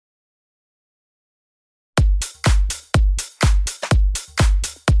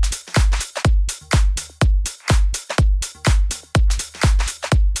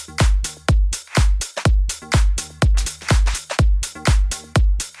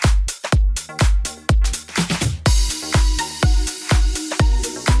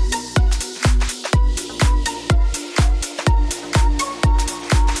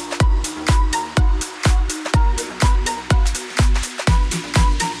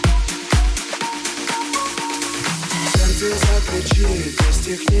сердце закричит. Без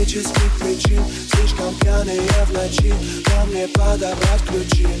технических причин, слишком пьяные в ночи. Ко мне подобрать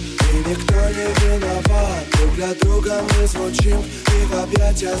ключи, и никто не виноват. Друг для друга мы звучим, и в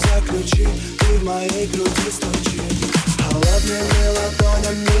объятия заключи. Ты в моей груди стучи. Холодными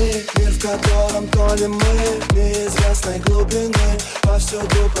ладонями, мир, в котором тонем мы. Неизвестной глубины,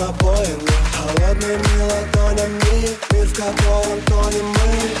 повсюду пробоины. Холодными ладонями, мир, в котором тонем мы.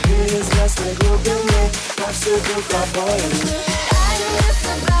 Неизвестной глубины, повсюду пробоины. Дай мне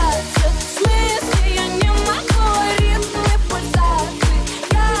собраться с мысли, я не могу. Ритмы пульсации,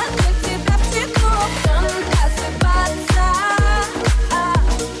 я для тебя в цвету. Сон просыпаться,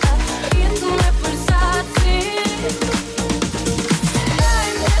 ритмы пульсации. Дай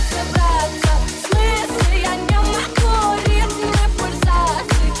мне собраться с мысли, я не могу. Ритмы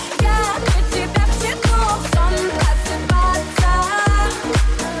пульсации, я для тебя в цвету. Сон просыпаться,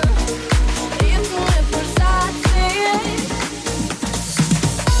 ритмы пульсации.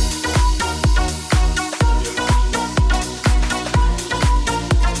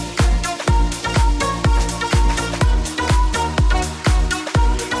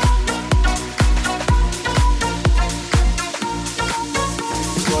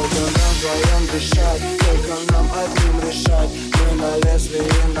 Сколько нам вдвоем дышать, только нам одним решать. Мы на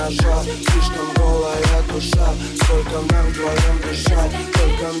лезвии ножа, слишком голая душа. Сколько нам вдвоем дышать,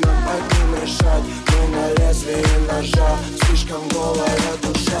 только нам одним решать. Мы на лезвии ножа, слишком голая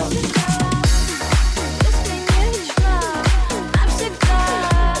душа. Бесконечно, навсегда.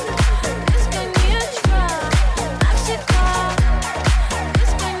 Бесконечно, навсегда.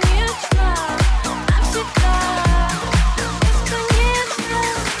 Бесконечно, навсегда. Бесконечно.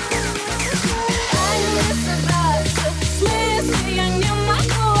 Дай мне собраться с мысли, я не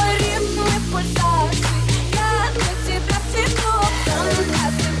могу. Ритмы пульсации, я для тебя в цвету. Сон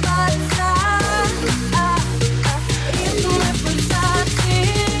просыпаться, ритмы пульсации.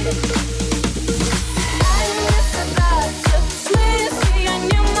 Дай мне собраться с мысли, я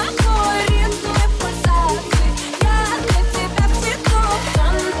не могу. Ритмы пульсации, я для тебя в цвету.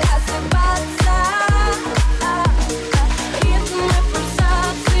 Сон просыпаться, ритмы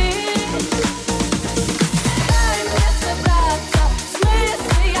пульсации. Дай мне собраться с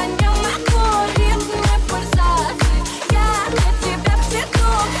мысли, я не могу. Ритмы пульсации, я для тебя в цвету.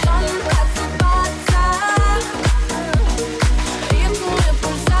 Сон просыпаться, ритмы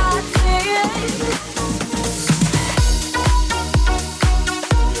пульсации.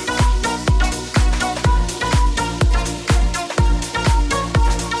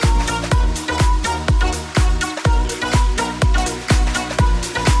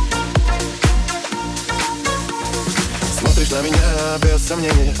 Смотришь на меня без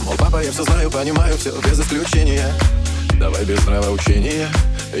сомнения, мол, папа, я все знаю, понимаю все без исключения. Давай без нравоучения.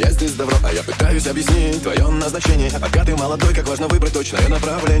 Я здесь давно, а я пытаюсь объяснить твое назначение. Пока ты молодой, как важно выбрать точное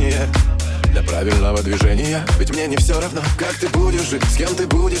направление для правильного движения. Ведь мне не все равно, как ты будешь жить, с кем ты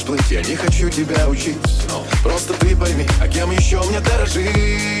будешь плыть. Я не хочу тебя учить, но просто ты пойми, а кем еще мне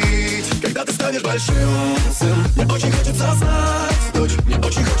дорожить. Когда ты станешь большим, сын, мне очень хочется знать, дочь, мне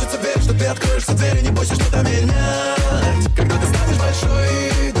очень хочется верить, что ты откроешь все двери, не бойся что-то менять. Когда ты станешь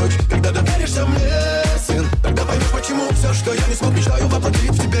большой, дочь, когда доверишься мне, сын, тогда поймешь, почему все, что я не смог, мечтаю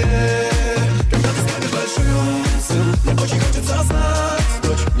воплотить в тебе. Когда ты станешь большим, сын, мне очень хочется знать,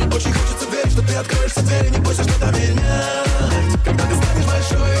 дочь, мне очень хочется верить, что ты откроешь все двери, не бойся что-то менять. Когда ты станешь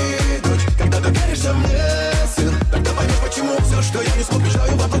большой, дочь, когда доверишься мне, сын, тогда поймешь, почему все, что я не смог,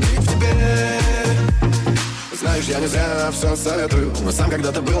 мечтаю воплотить в тебе. Знаешь, я не зря все советую, но сам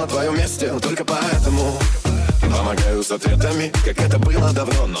когда-то был на твоем месте, только поэтому помогаю с ответами, как это было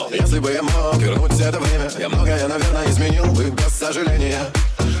давно. Но если бы я мог вернуть это время, я многое, наверное, изменил бы без сожаления.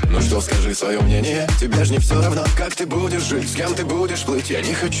 Ну что, скажи свое мнение, тебе ж не все равно, как ты будешь жить, с кем ты будешь плыть. Я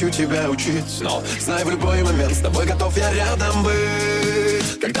не хочу тебя учить, но знай, в любой момент с тобой готов я рядом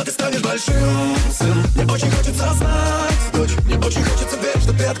быть. Когда ты станешь большим, сын, мне очень хочется знать, дочь, мне очень хочется верить,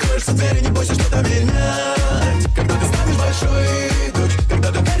 что ты откроешь все двери, не бойся что-то менять. Когда ты станешь большой, дочь,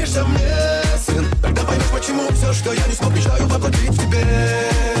 когда доверишься мне, сын, тогда поймешь, почему все, что я не смог, мечтаю воплотить в тебе.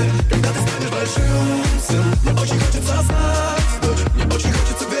 Когда ты станешь большим, сын, мне очень хочется знать, дочь, мне очень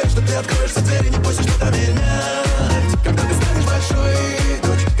хочется верить, что ты откроешь все двери, не бойся что-то менять. Когда ты станешь большой,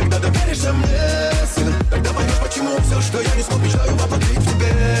 дочь, когда доверишься мне, сын, тогда поймешь, почему все, что я не смог, мечтаю воплотить в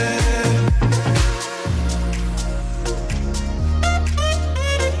тебе.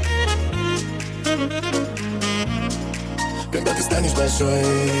 Когда ты станешь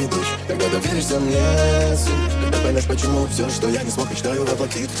большой, дочь, когда доверишься мне, сын, тогда поймешь, почему все, что я не смог, мечтаю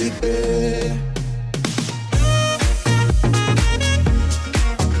воплотить в тебе.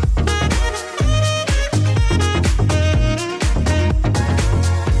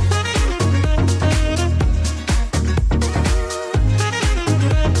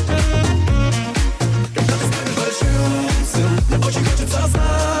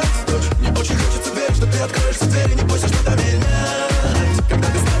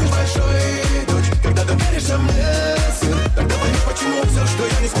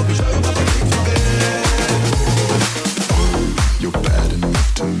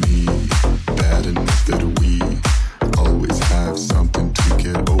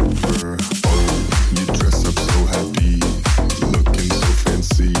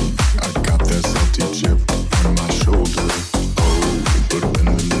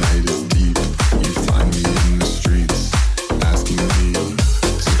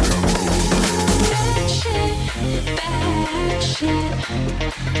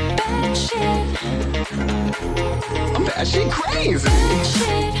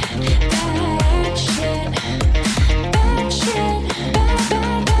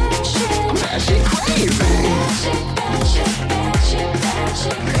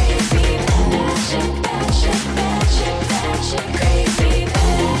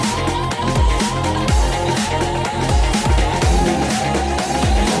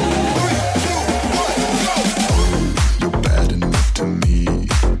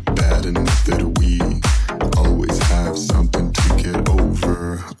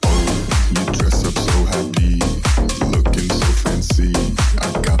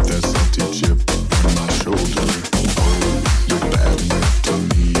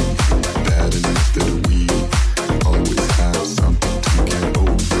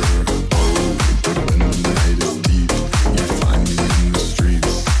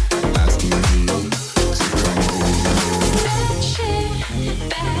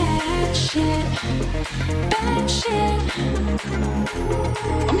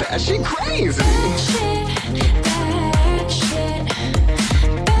 I'm that shit crazy. Bad shit, bad shit,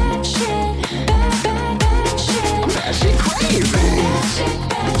 bad shit, bad shit. I'm that shit crazy. Bad shit,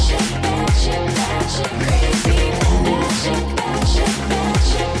 bad shit, bad shit, bad shit crazy. Bad shit, bad shit, bad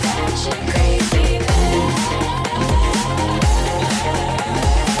shit, bad shit crazy.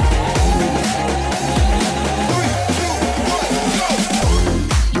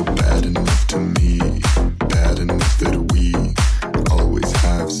 You're bad enough to me, bad enough that we always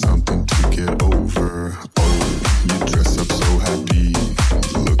have something to get over. Oh, you dress up so happy,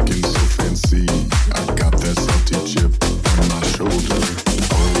 looking so fancy. I got that salty chip on my shoulder.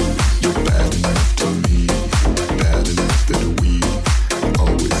 Oh, you're bad enough to me, bad enough that we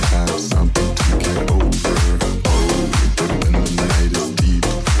always have something to get over. Oh, but when the night is deep,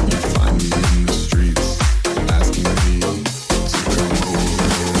 you find me in the streets, asking me to come over.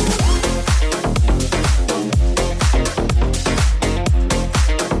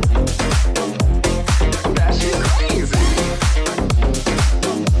 I'm that shit crazy.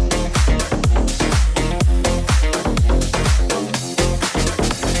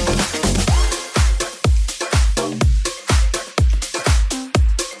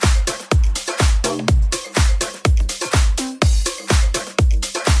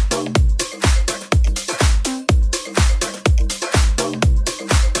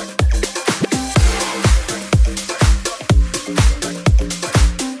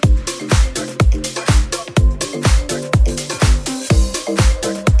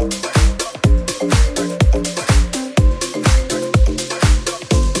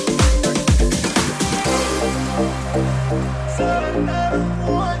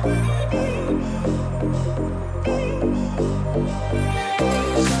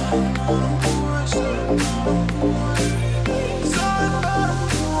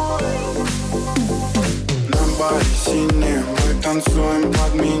 На баре синим мы танцуем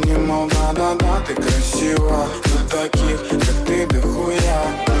под минимал. Да-да-да, ты красива, но таких, как ты, дохуя.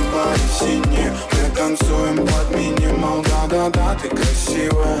 На баре синим мы танцуем под минимал. Да-да-да, ты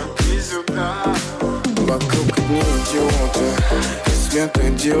красивая. Иди сюда. Вокруг одни идиоты и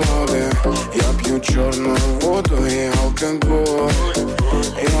светодиоды. Я пью черную воду и алкоголь.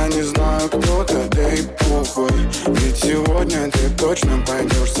 Я не знаю, кто ты, да и похуй. Ведь сегодня ты точно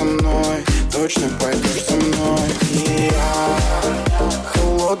пойдешь со мной. Точно пойдешь со мной. И я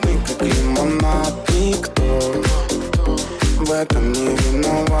холодный, как лимонад. Никто в этом не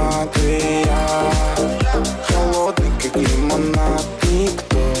виноват. И я холодный, как лимонад.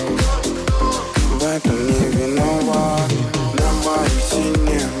 Никто в этом не виноват. На баре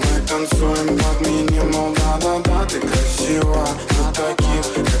синим мы танцуем под минимал. Да-да-да, ты красива, но таких,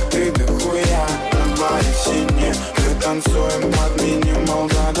 как ты, дохуя. На баре синим мы танцуем под минимал.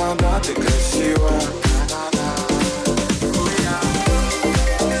 Да-да-да, ты красивая.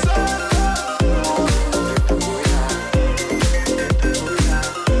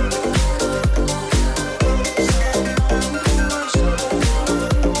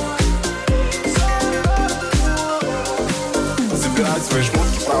 Забирай свои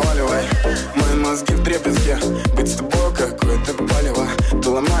шмотки, проваливай. Мои мозги в дребезге. Быть с тобой какое-то палево. Ты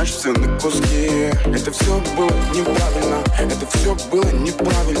ломаешь все на куски. Это все было неправильно. Это все было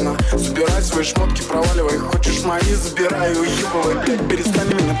неправильно. Забирай свои шмотки, проваливай. Хочешь мои, забирай и уебывай. Блядь, перестань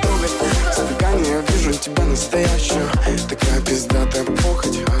меня трогать. В стакане я вижу тебя настоящую. Такая пиздатая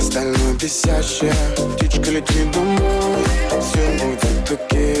похоть, а остальное бесящее. Птичка, лети домой. Все будет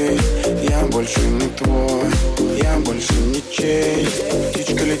окей. Я больше не твой. Я больше ничей.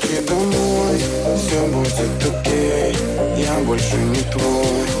 Птичка, лети домой. Все будет окей. Я больше не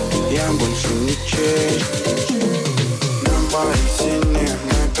твой. Я больше ничей. На баре синим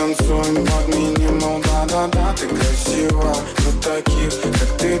мы танцуем под минимал. Да-да-да, ты красива, но таких,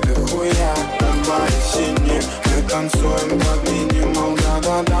 как ты, дохуя. На баре синим мы танцуем под минимал.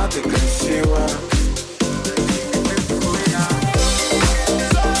 Да-да-да, ты красивая.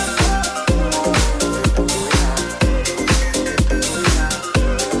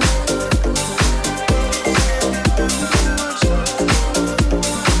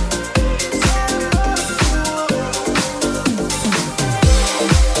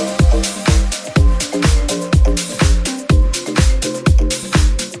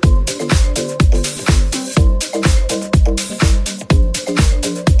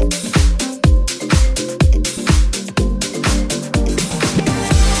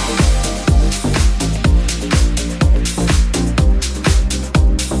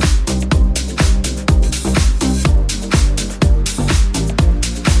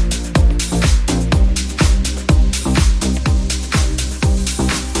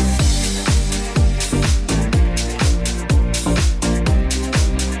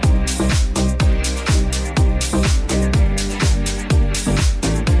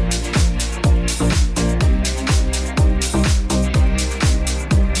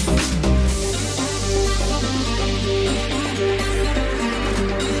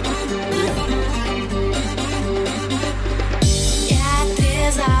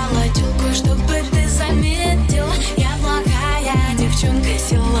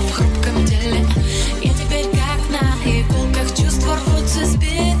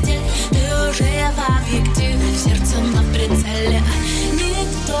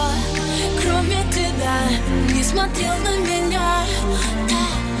 смотрел на меня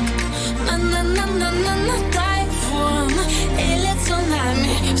так, на тайфун или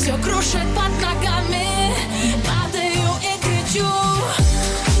цунами, все крушит под ногами, падаю и кричу.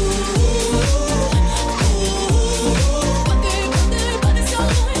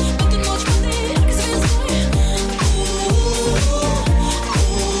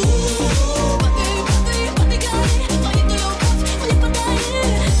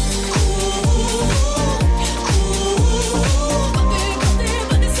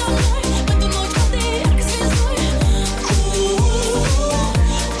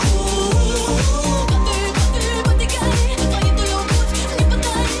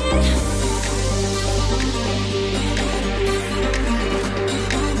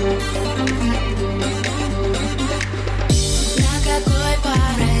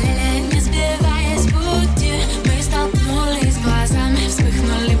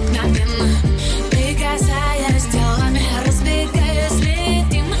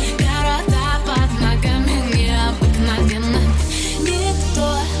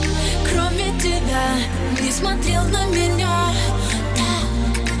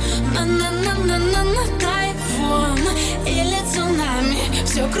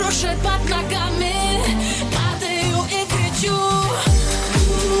 Все крушит под ногами, падаю и кричу.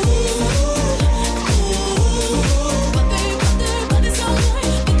 Падай, падай, падай со мной,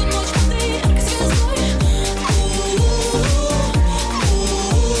 в эту ночь падай яркой звездой.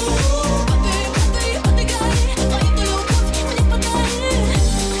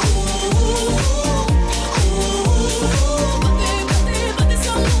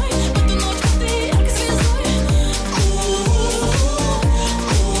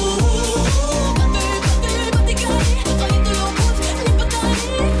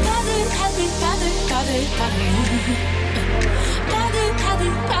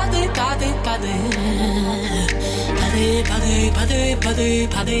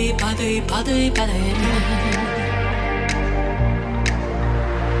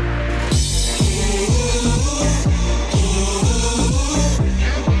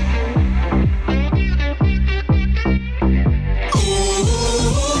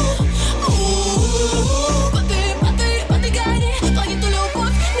 Падай, падай, падай, гори, твою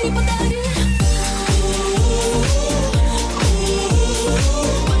любовь мне подари.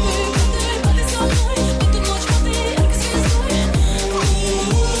 Падай, падай, падай со мной, в эту ночь падай яркой звездой. Падай.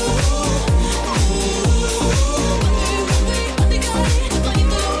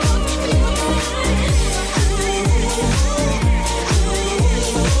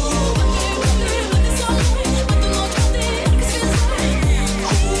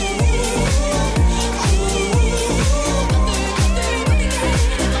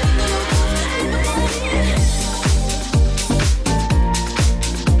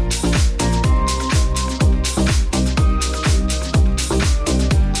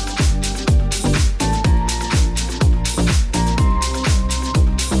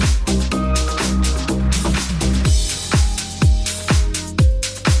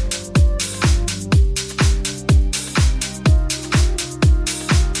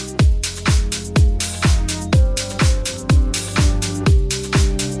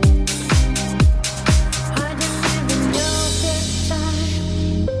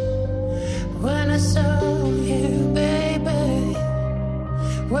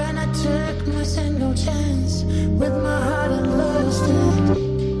 When I took my single chance with my heart and lost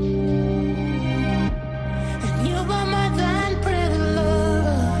it.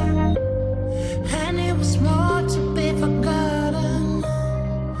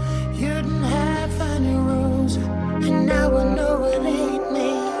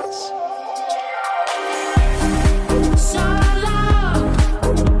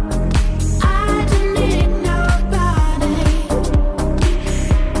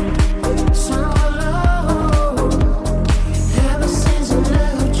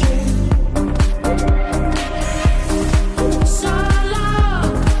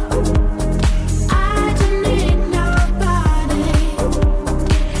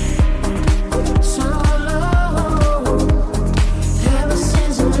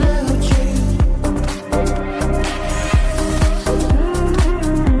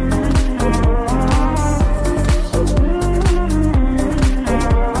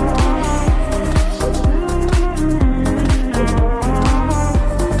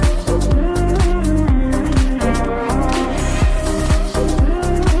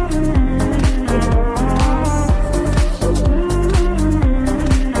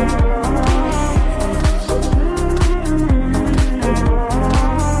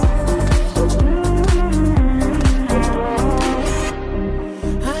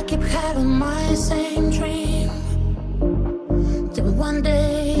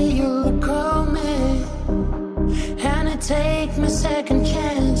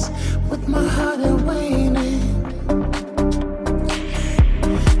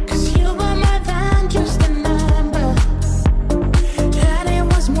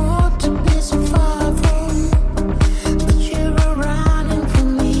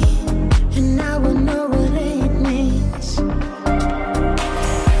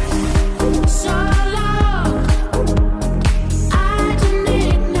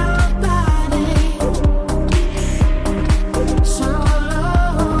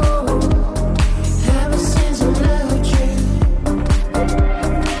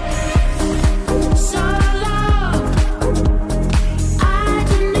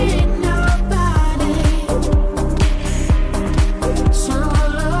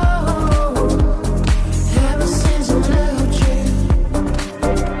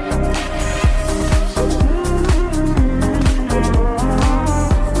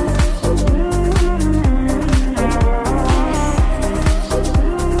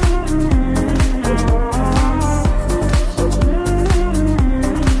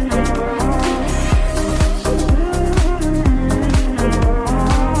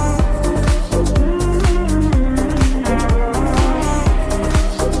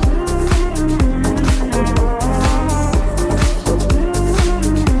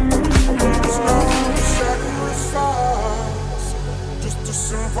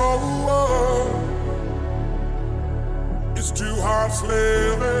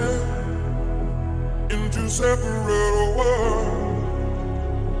 separate world,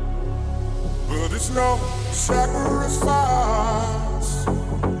 but it's no sacrifice,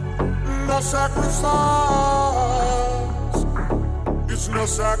 no sacrifice, it's no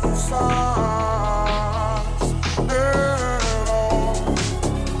sacrifice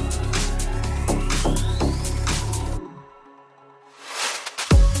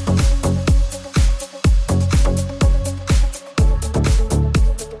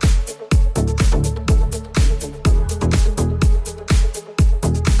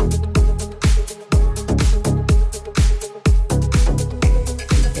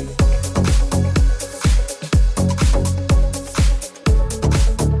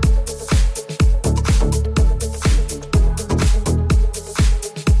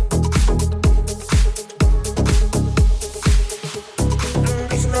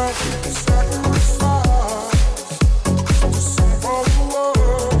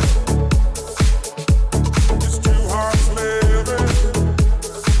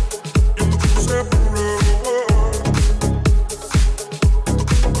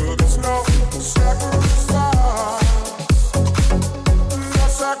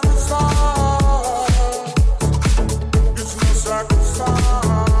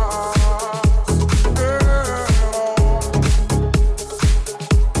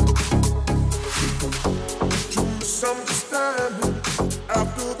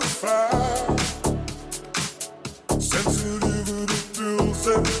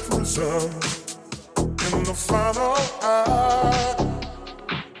at all.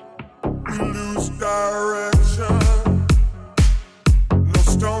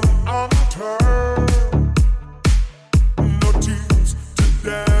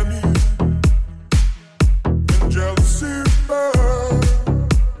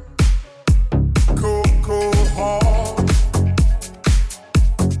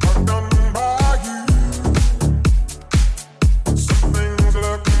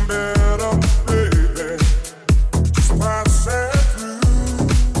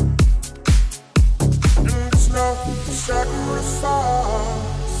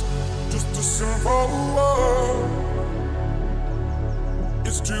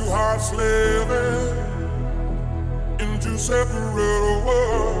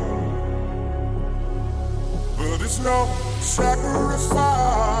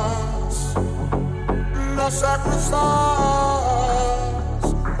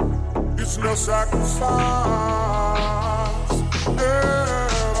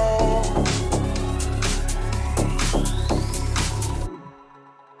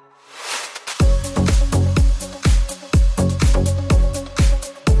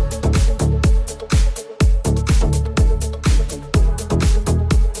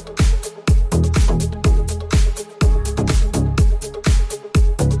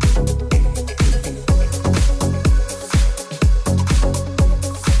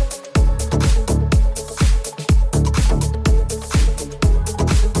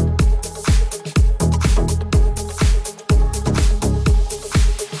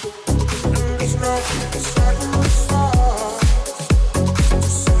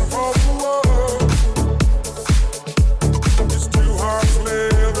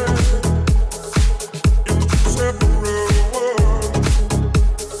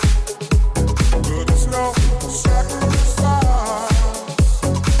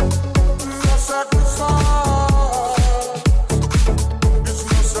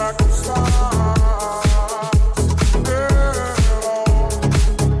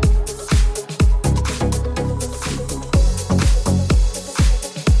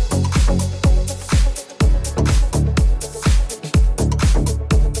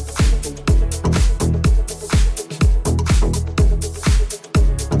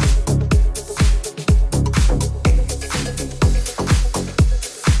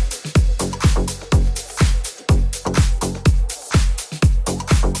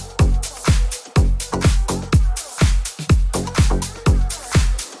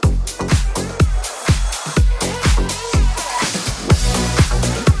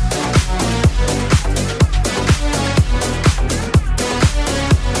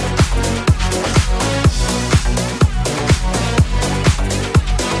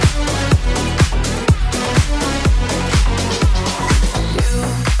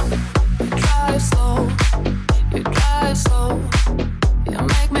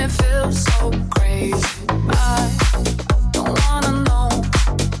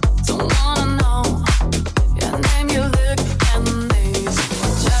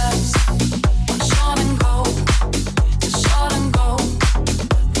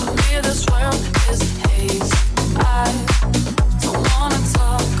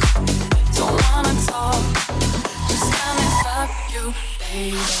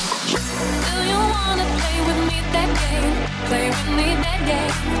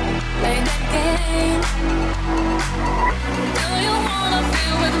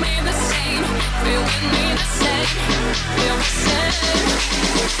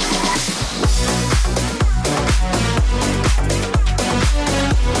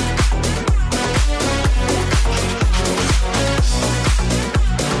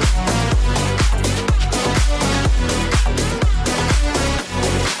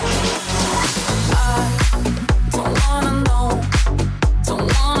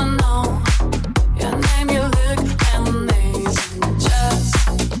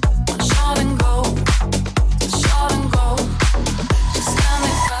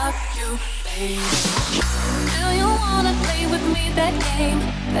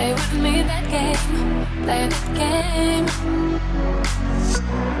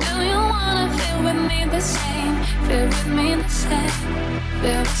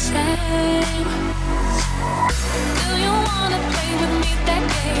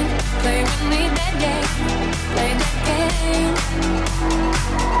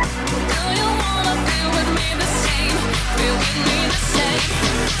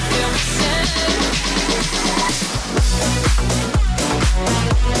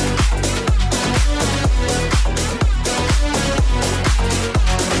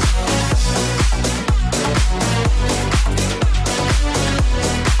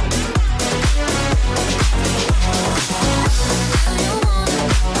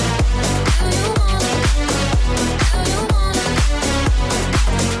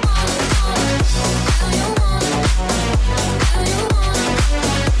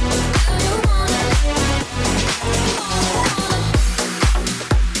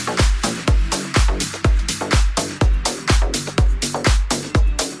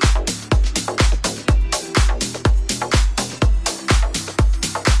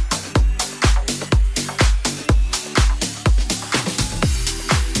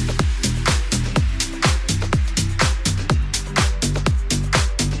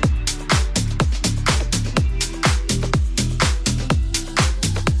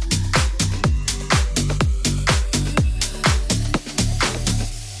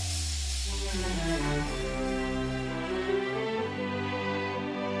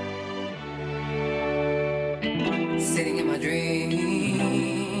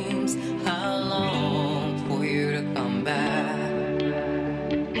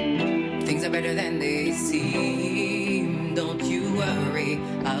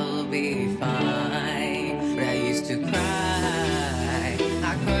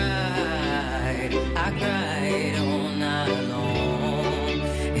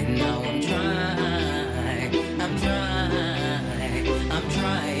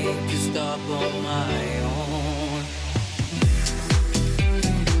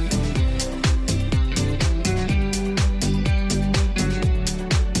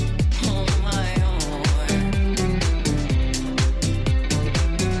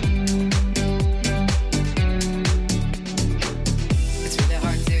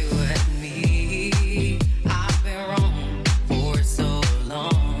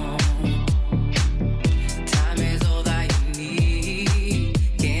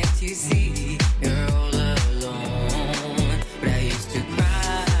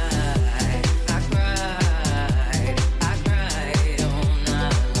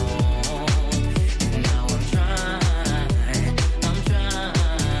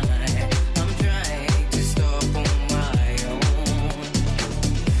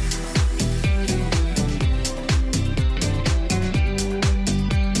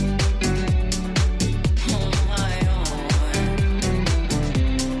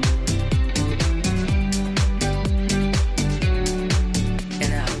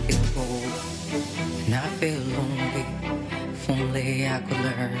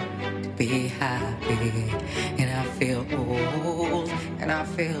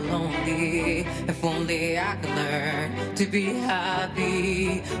 To be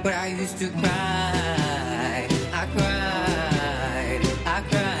happy, but I used to cry. I cried, I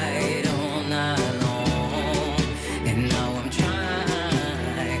cried all night long. And now I'm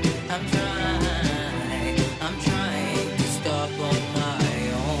trying to stop on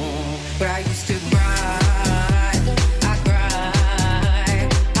my own. But I used to cry.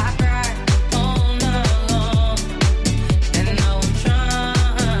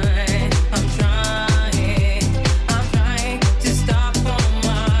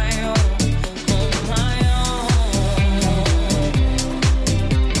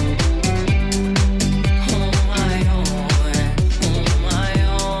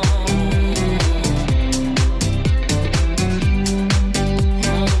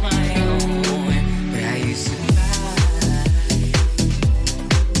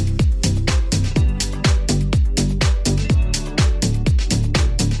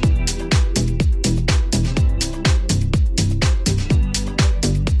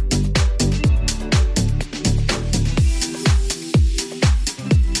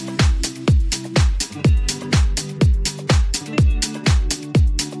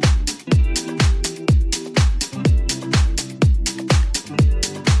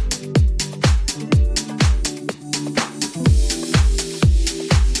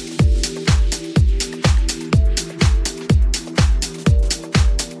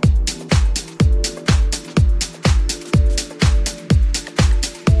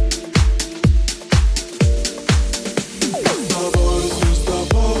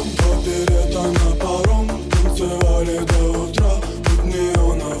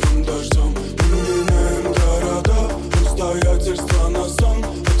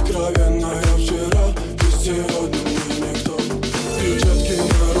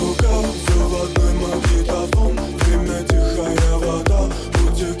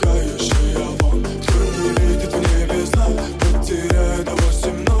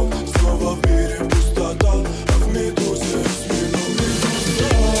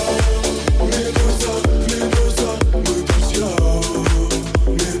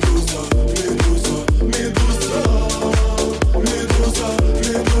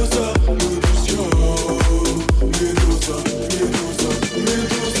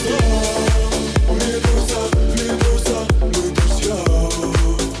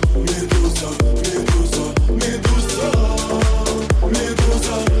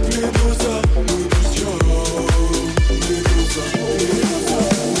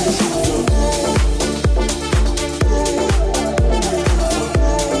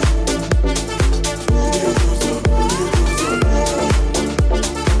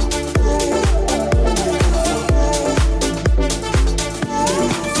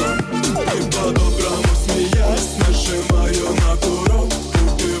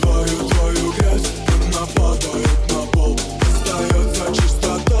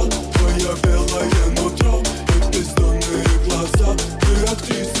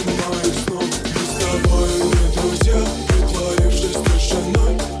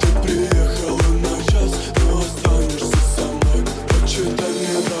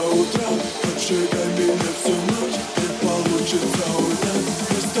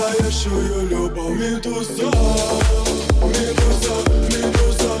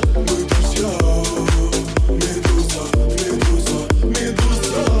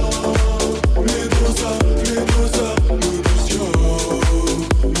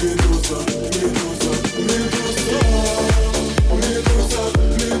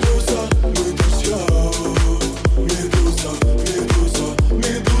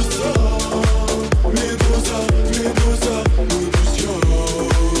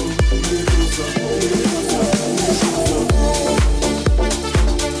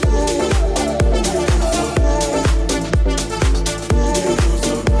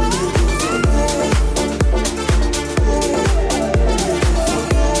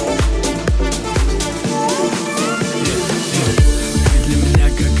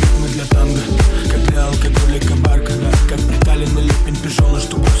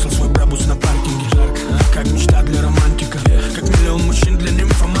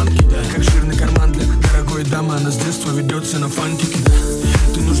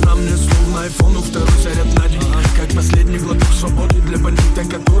 айфону второй заряд на день. Как последний глоток свободы для бандита,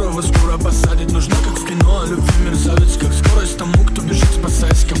 которого скоро посадят. Нужна, как в кино, о любви мерзавец, как скорость тому, кто бежит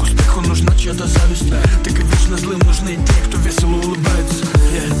спасаясь. Как успеху нужна чья-то зависть. Ты как вечно злым нужны те, кто весело улыбается.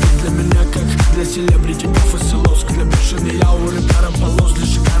 Ты для меня как для селебрити пафос и лоск. Для бешеной ауры пара полос. Для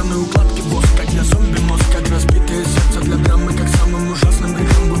шикарной укладки воск. Как для зомби мозг, как разбитое сердце. Для драмы, как самым ужасным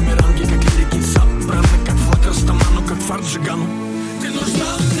грехом бумеранги. Как лирики собраны, как флаг Растаману, как фарт Жигану. Ты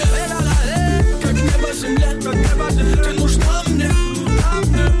нужна мне, как небо земле, как небо земле. Ты нужна мне,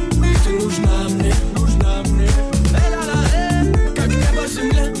 ты нужна мне, нужна мне. Как небо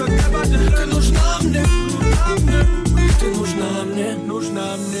земле, как небо земле. Ты нужна мне, ты нужна мне,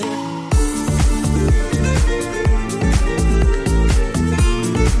 нужна мне.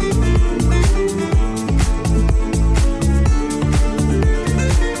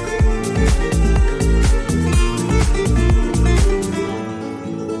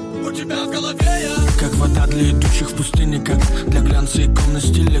 Как вода для идущих в пустыне, как для глянца икон на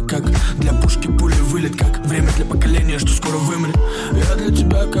стиле, как для пушки пули вылет, как время для поколения, что скоро вымрет. Я для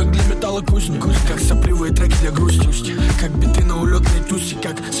тебя, как для металла кузник, как сопливые треки для грусти, как биты на улетной тусе,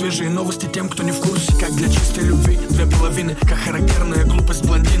 как свежие новости тем, кто не в курсе, как для чистой любви две половины, как характерная глупость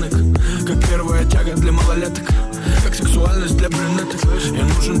блондинок, как первая тяга для малолеток, как сексуальность для брюнеток. Я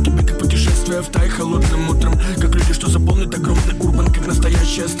нужен тебе, как путешествие в Тай холодным утром, как люди, что заполнят огромный урбан, как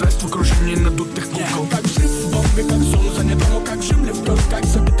настоящая страсть в окружении надутых кукол. Как взрыв в бомбе, как сон занятому, как Джим лифтер, как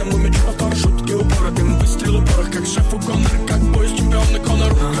забитому мячу повтор, шутки упора, дым, выстрелы порох, как шефу Коннор, как бой с чемпионом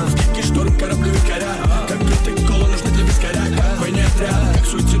Коннор, как в дикий шторм кораблю и коря, как геты кола нужны для вискаря, как в войне отряд, как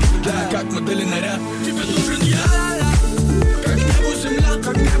суицид для, как модели наряд. Тебе нужен я, как небу земля,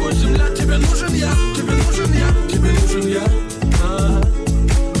 как небу земля. Тебе нужен я, тебе нужен я, тебе нужен я.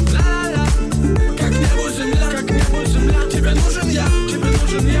 Как небу земля, как небу земля. Тебе нужен я, тебе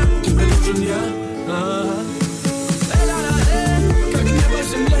нужен я, тебе нужен я.